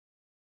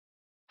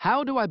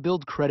How do I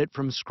build credit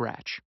from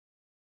scratch?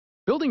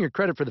 Building your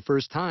credit for the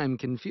first time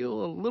can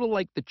feel a little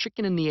like the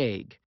chicken and the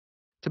egg.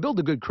 To build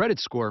a good credit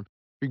score,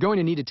 you're going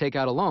to need to take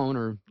out a loan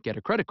or get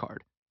a credit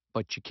card.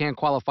 But you can't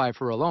qualify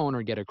for a loan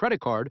or get a credit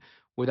card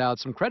without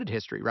some credit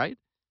history, right?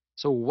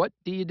 So what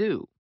do you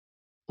do?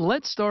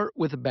 Let's start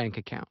with a bank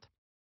account.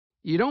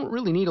 You don't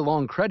really need a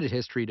long credit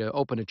history to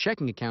open a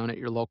checking account at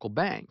your local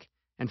bank.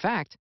 In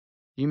fact,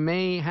 you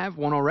may have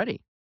one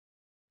already.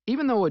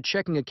 Even though a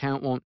checking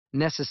account won't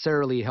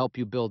necessarily help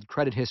you build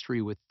credit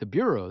history with the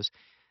bureaus,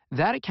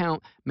 that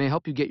account may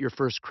help you get your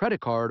first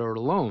credit card or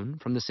loan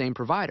from the same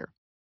provider.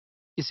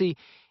 You see,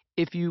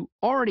 if you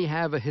already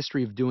have a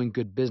history of doing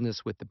good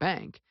business with the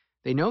bank,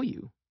 they know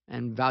you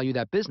and value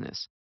that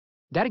business.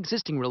 That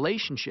existing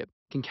relationship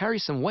can carry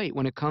some weight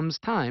when it comes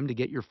time to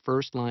get your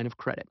first line of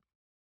credit.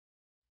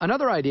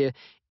 Another idea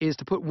is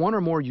to put one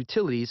or more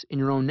utilities in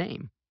your own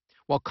name.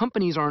 While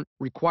companies aren't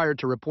required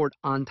to report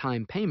on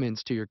time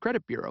payments to your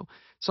credit bureau,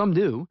 some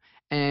do,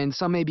 and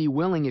some may be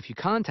willing if you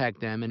contact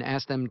them and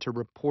ask them to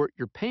report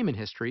your payment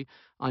history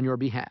on your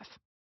behalf.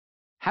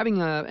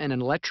 Having an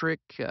electric,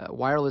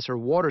 wireless, or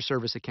water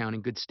service account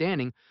in good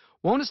standing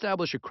won't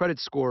establish a credit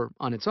score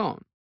on its own,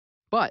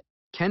 but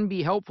can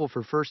be helpful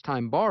for first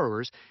time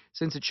borrowers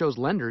since it shows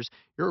lenders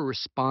you're a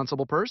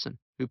responsible person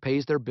who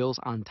pays their bills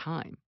on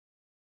time.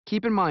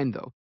 Keep in mind,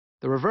 though,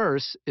 the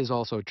reverse is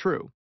also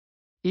true.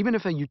 Even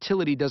if a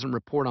utility doesn't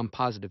report on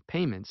positive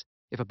payments,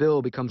 if a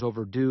bill becomes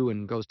overdue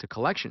and goes to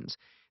collections,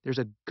 there's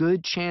a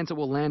good chance it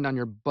will land on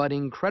your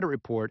budding credit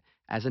report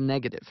as a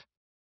negative.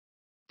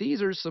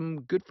 These are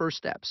some good first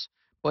steps,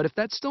 but if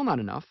that's still not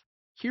enough,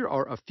 here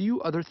are a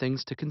few other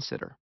things to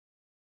consider.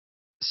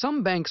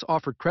 Some banks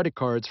offer credit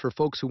cards for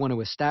folks who want to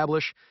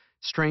establish,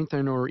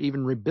 strengthen, or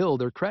even rebuild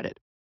their credit.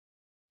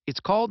 It's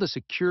called a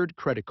secured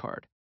credit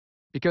card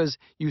because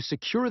you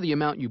secure the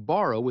amount you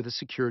borrow with a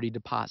security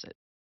deposit.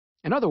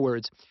 In other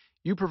words,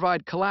 you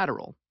provide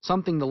collateral,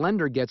 something the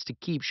lender gets to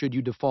keep should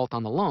you default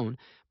on the loan,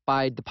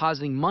 by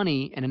depositing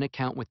money in an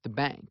account with the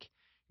bank.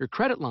 Your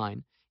credit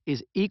line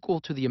is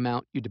equal to the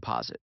amount you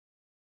deposit.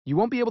 You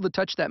won't be able to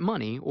touch that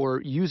money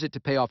or use it to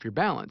pay off your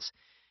balance,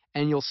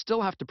 and you'll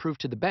still have to prove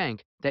to the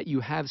bank that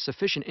you have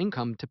sufficient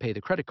income to pay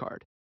the credit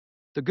card.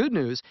 The good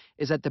news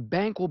is that the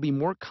bank will be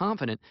more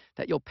confident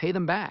that you'll pay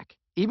them back,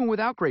 even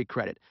without great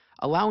credit,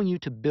 allowing you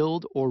to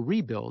build or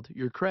rebuild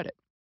your credit.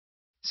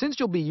 Since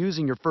you'll be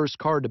using your first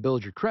card to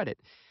build your credit,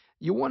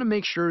 you want to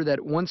make sure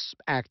that once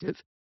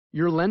active,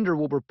 your lender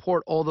will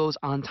report all those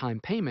on time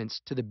payments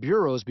to the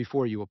bureaus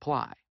before you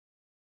apply.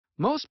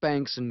 Most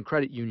banks and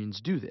credit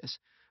unions do this,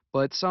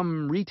 but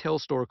some retail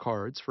store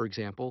cards, for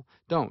example,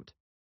 don't.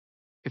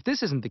 If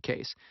this isn't the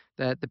case,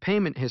 that the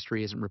payment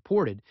history isn't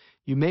reported,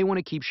 you may want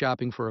to keep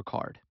shopping for a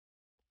card.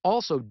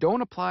 Also,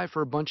 don't apply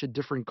for a bunch of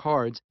different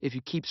cards if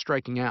you keep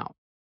striking out.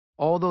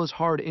 All those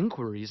hard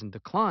inquiries and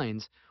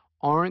declines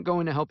aren't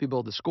going to help you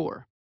build a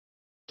score.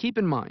 Keep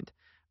in mind,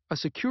 a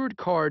secured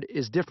card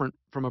is different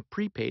from a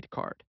prepaid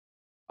card.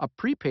 A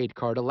prepaid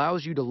card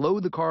allows you to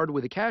load the card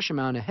with a cash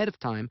amount ahead of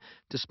time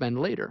to spend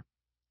later.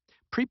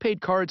 Prepaid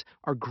cards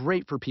are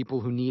great for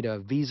people who need a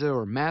Visa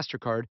or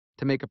MasterCard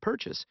to make a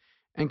purchase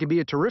and can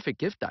be a terrific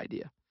gift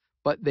idea,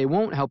 but they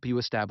won't help you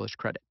establish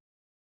credit.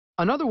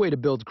 Another way to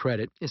build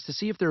credit is to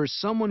see if there is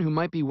someone who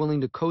might be willing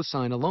to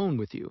co-sign a loan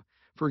with you,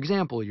 for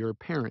example, your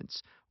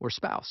parents or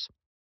spouse.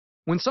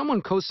 When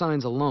someone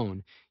co-signs a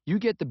loan, you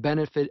get the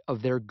benefit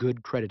of their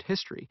good credit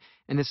history,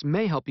 and this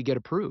may help you get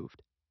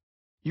approved.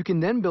 You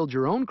can then build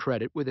your own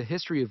credit with a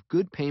history of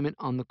good payment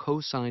on the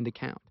co-signed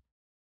account.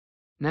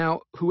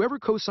 Now, whoever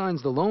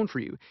co-signs the loan for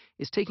you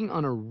is taking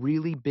on a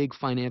really big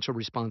financial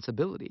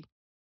responsibility.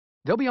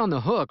 They'll be on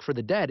the hook for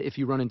the debt if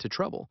you run into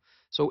trouble,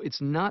 so it's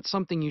not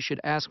something you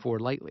should ask for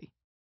lightly.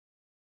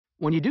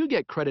 When you do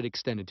get credit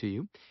extended to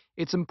you,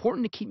 it's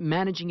important to keep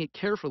managing it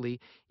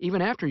carefully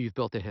even after you've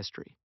built a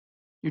history.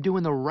 You're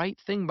doing the right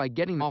thing by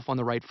getting off on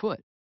the right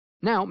foot.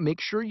 Now, make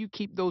sure you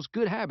keep those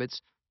good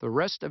habits the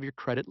rest of your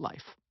credit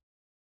life.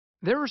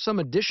 There are some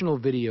additional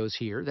videos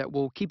here that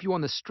will keep you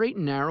on the straight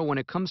and narrow when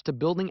it comes to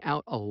building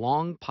out a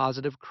long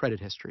positive credit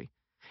history,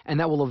 and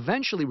that will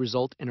eventually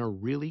result in a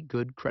really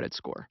good credit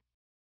score.